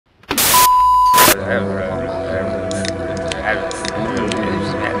was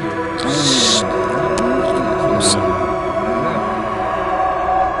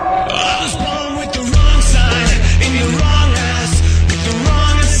born with the wrong sign, in the wrong house, with the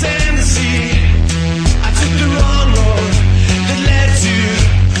wrong ascendancy. I took the wrong road that led to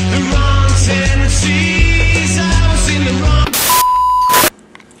the wrong tendencies. I was in the wrong.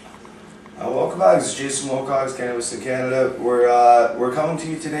 Welcome back. This is Jason Wilcox, Cannabis in Canada. We're coming to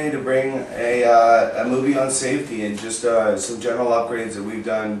you today to bring a movie on safety and just some general upgrades that we've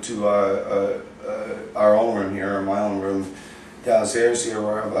done to our own room here, or my own room downstairs here,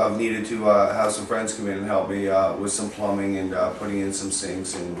 where I've needed to have some friends come in and help me with some plumbing and putting in some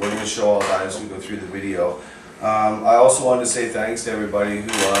sinks, and we're going to show all that as we go through the video. I also wanted to say thanks to everybody who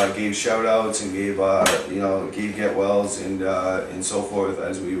gave shout outs and gave gave get wells and so forth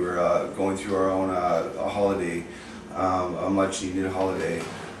as we were going through our own holiday, a much needed holiday.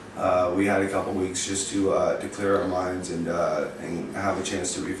 We had a couple weeks just to clear our minds and have a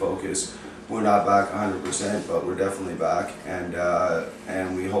chance to refocus. We're not back 100%, but we're definitely back,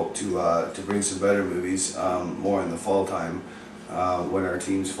 and we hope to bring some better movies more in the fall time. When our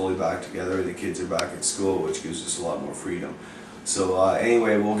team's fully back together, the kids are back at school, which gives us a lot more freedom. So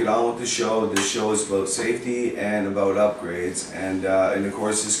anyway, we'll get on with the show. This show is about safety and about upgrades, and of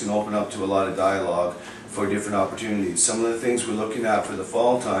course this can open up to a lot of dialogue for different opportunities. Some of the things we're looking at for the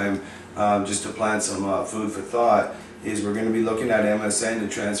fall time, just to plant some food for thought, is we're going to be looking at MSN to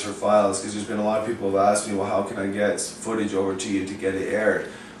transfer files, because there's been a lot of people who have asked me, well, how can I get footage over to you to get it aired?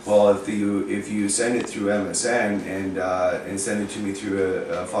 Well, if you send it through MSN and send it to me through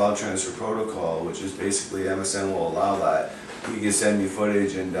a file transfer protocol, which is basically MSN will allow that, you can send me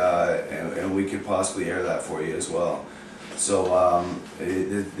footage and we could possibly air that for you as well. So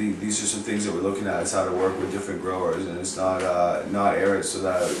these are some things that we're looking at, is how to work with different growers, and it's not air it so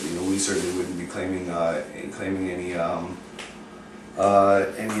that we certainly wouldn't be claiming any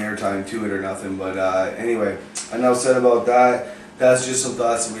airtime to it or nothing. But anyway, enough said about that. That's just some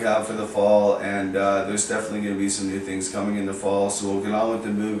thoughts that we have for the fall, and there's definitely going to be some new things coming in the fall. So we'll get on with the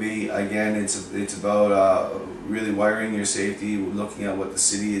movie. Again, it's about really wiring your safety, looking at what the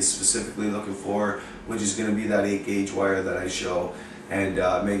city is specifically looking for, which is going to be that 8-gauge wire that I show, and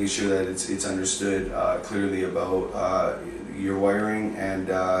making sure that it's understood clearly about your wiring,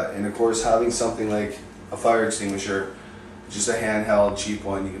 and of course having something like a fire extinguisher, just a handheld cheap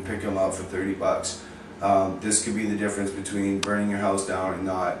one. You can pick them up for 30 bucks. This could be the difference between burning your house down and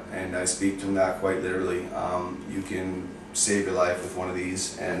not, and I speak to that quite literally. You can save your life with one of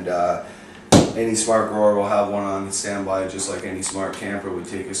these, and any smart grower will have one on standby, just like any smart camper would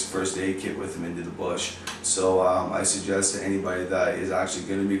take his first aid kit with him into the bush. So I suggest to anybody that is actually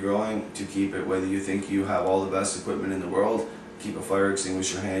going to be growing to keep it, whether you think you have all the best equipment in the world, keep a fire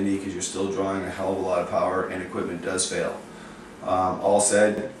extinguisher handy, because you're still drawing a hell of a lot of power and equipment does fail. All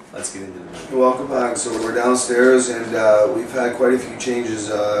said, let's get into the movie. Welcome back. So we're downstairs, and we've had quite a few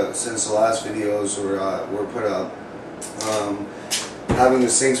changes since the last videos were put up. Having the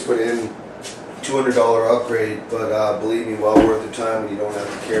sinks put in, $200 upgrade, but believe me, well worth the time when you don't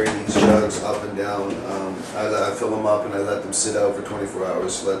have to carry these jugs up and down. I fill them up and I let them sit out for 24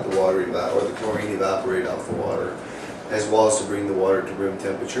 hours to let the water or the chlorine evaporate off the water, as well as to bring the water to room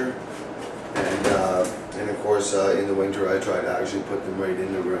temperature. And of course, in the winter, I try to actually put them right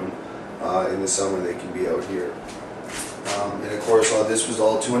in the room. In the summer, they can be out here. And of course, this was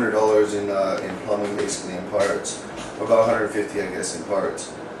all $200 in plumbing, basically in parts, about $150, I guess, in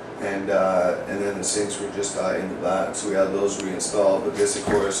parts. And then the sinks were just in the back, so we had those reinstalled. But this, of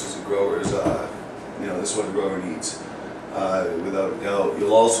course, is a grower's, this is what a grower needs, without a doubt.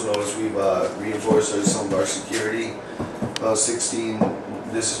 You'll also notice we've reinforced some of our security, about 16.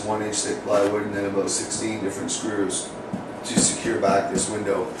 This is 1-inch thick plywood, and then about 16 different screws to secure back this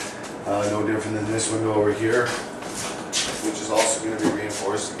window. No different than this window over here, which is also going to be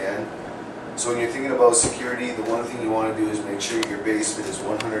reinforced again. So when you're thinking about security, the one thing you want to do is make sure your basement is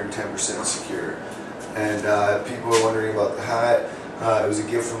 110% secure. And people are wondering about the hat. It was a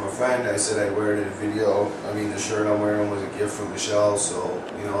gift from a friend. I said I'd wear it in a video. I mean, the shirt I'm wearing was a gift from Michelle, so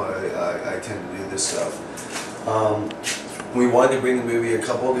I tend to do this stuff. We wanted to bring the movie a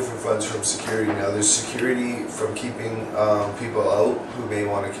couple of different fronts from security. Now, there's security from keeping people out who may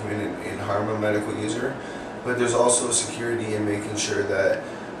want to come in and harm a medical user, but there's also security in making sure that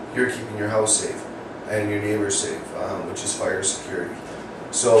you're keeping your house safe and your neighbors safe, which is fire security.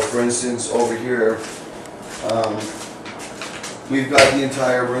 So, for instance, over here, we've got the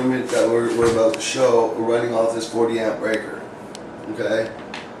entire room that we're about to show running off this 40-amp breaker. Okay,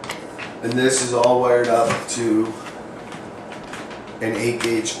 and this is all wired up to an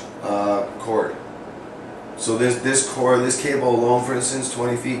 8-gauge cord. So this cable alone, for instance,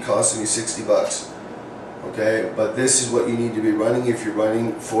 20 feet, costing me $60. Okay, but this is what you need to be running if you're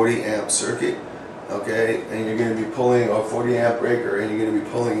running 40 amp circuit. Okay, and you're going to be pulling a 40 amp breaker, and you're going to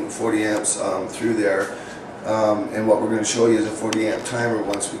be pulling 40 amps through there. And what we're going to show you is a 40 amp timer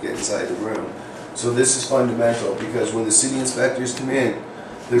once we get inside the room. So this is fundamental, because when the city inspectors come in,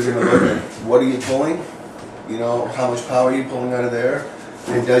 they're going to look at what are you pulling, you know, how much power are you pulling out of there,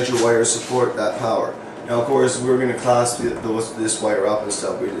 and does your wire support that power. Now, of course, we're going to class this wire up and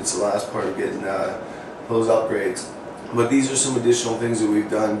stuff. It's the last part of getting those upgrades. But these are some additional things that we've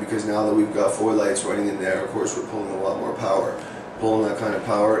done, because now that we've got 4 lights running in there, of course, we're pulling a lot more power. Pulling that kind of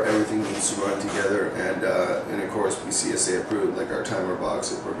power, everything needs to run together, and of course, be CSA approved, like our timer box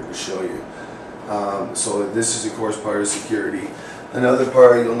that we're going to show you. So this is, of course, part of security. Another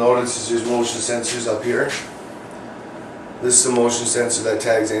part you'll notice is there's motion sensors up here. This is a motion sensor that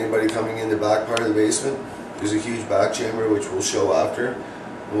tags anybody coming in the back part of the basement. There's a huge back chamber, which we'll show after.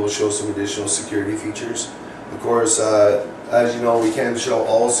 We'll show some additional security features. Of course, as you know, we can't show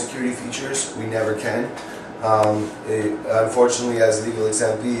all security features. We never can. Unfortunately, as legal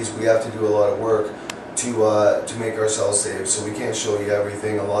exemptees, we have to do a lot of work to make ourselves safe. So we can't show you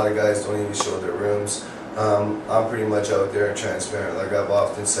everything. A lot of guys don't even show their rooms. I'm pretty much out there and transparent. Like I've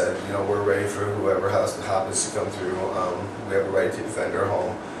often said, you know, we're ready for whoever happens to come through. We have a right to defend our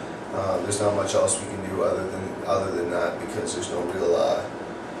home. There's not much else we can do other than that, because there's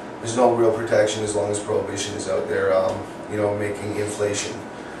no real protection as long as prohibition is out there. You know, making inflation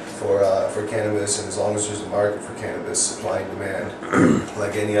for cannabis, and as long as there's a market for cannabis, supply and demand,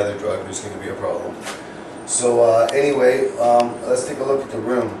 like any other drug, there's going to be a problem. So anyway, let's take a look at the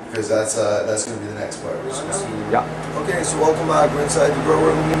room, because that's going to be the next part. Yeah. Okay, so welcome back. We're inside the grow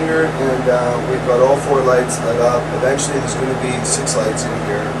room here, and we've got all 4 lights lit up. Eventually, there's going to be 6 lights in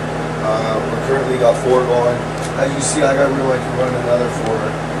here. We're currently got 4 going. As you see, I got room I can run another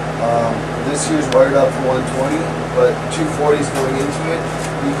 4. This here's wired up for 120, but 240 is going into it.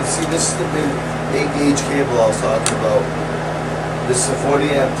 You can see this is the big 8-gauge cable I was talking about. This is a 40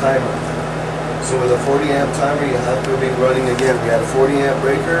 amp timer. So with a 40 amp timer, you have to be running again. We had a 40 amp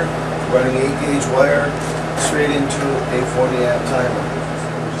breaker, running 8-gauge wire straight into a 40 amp timer,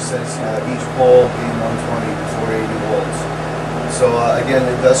 which says each pole being 120 to 480 volts. So again,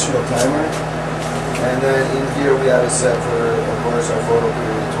 industrial timer. And then in here we have it set for, of course, our photo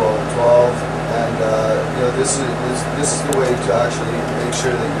period 12 and 12. And you know, this is the way to actually make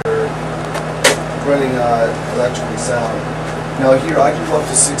sure that you're running electrically sound. Now here I can go up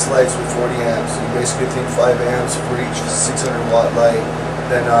to 6 lights with 40 amps. You basically take 5 amps for each 600 watt light.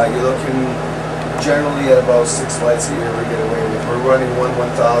 Then you're looking generally at about 6 lights a year we get away with. We're running 1000,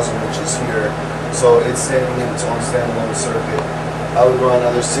 which is here. So it's standing in its own standalone circuit. I would run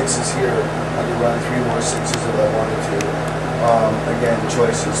other 6s here. I could run 3 more 6s if I wanted to. Again,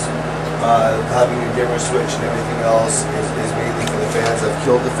 choices. Having a dimmer switch and everything else is mainly for the fans. I've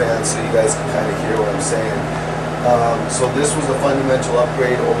killed the fans so you guys can kind of hear what I'm saying. So this was a fundamental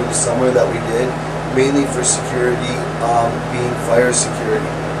upgrade over the summer that we did, mainly for security, being fire security.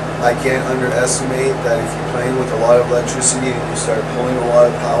 I can't underestimate that if you're playing with a lot of electricity and you start pulling a lot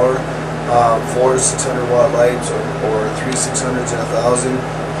of power, 4 600 watt lights or 3 600s and 1000,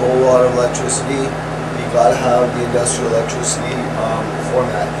 pull a lot of electricity. You gotta have the industrial electricity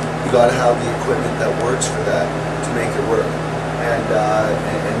format. You gotta have the equipment that works for that to make it work, and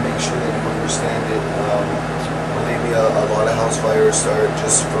make sure that you understand it. Believe me, a lot of house fires start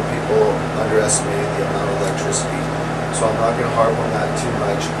just from people underestimating the amount of electricity. So I'm not going to harp on that too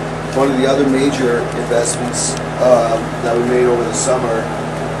much. One of the other major investments that we made over the summer,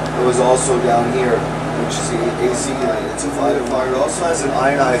 it was also down here, which is the AC unit. It's a fire. It also has an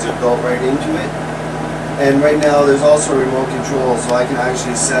ionizer built right into it. And right now there's also a remote control, so I can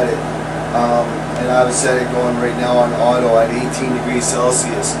actually set it. And I have set it going right now on auto at 18 degrees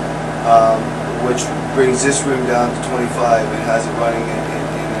Celsius, which brings this room down to 25 and has it running in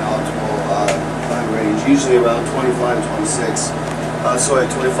an optimal time range, usually around 25, 26. Sorry,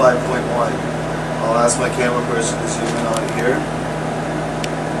 25.1. I'll ask my camera person to zoom in on it here.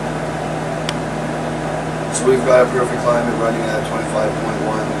 So we've got a perfect climate running at 25.1,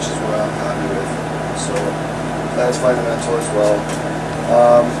 which is what I'm happy with. So that's fundamental as well.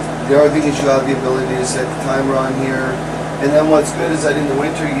 The other thing is you have the ability to set the timer on here. And then what's good is that in the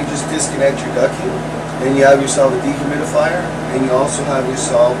winter you just disconnect your ducting and you have yourself a dehumidifier, and you also have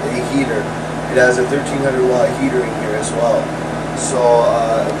yourself a heater. It has a 1300 watt heater in here as well. So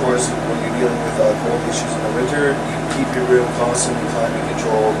of course when you're dealing with cold issues in the winter, you can keep your room constantly climate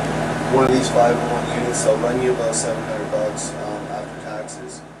controlled. One of these 5-in-1 units, they'll run you about $700.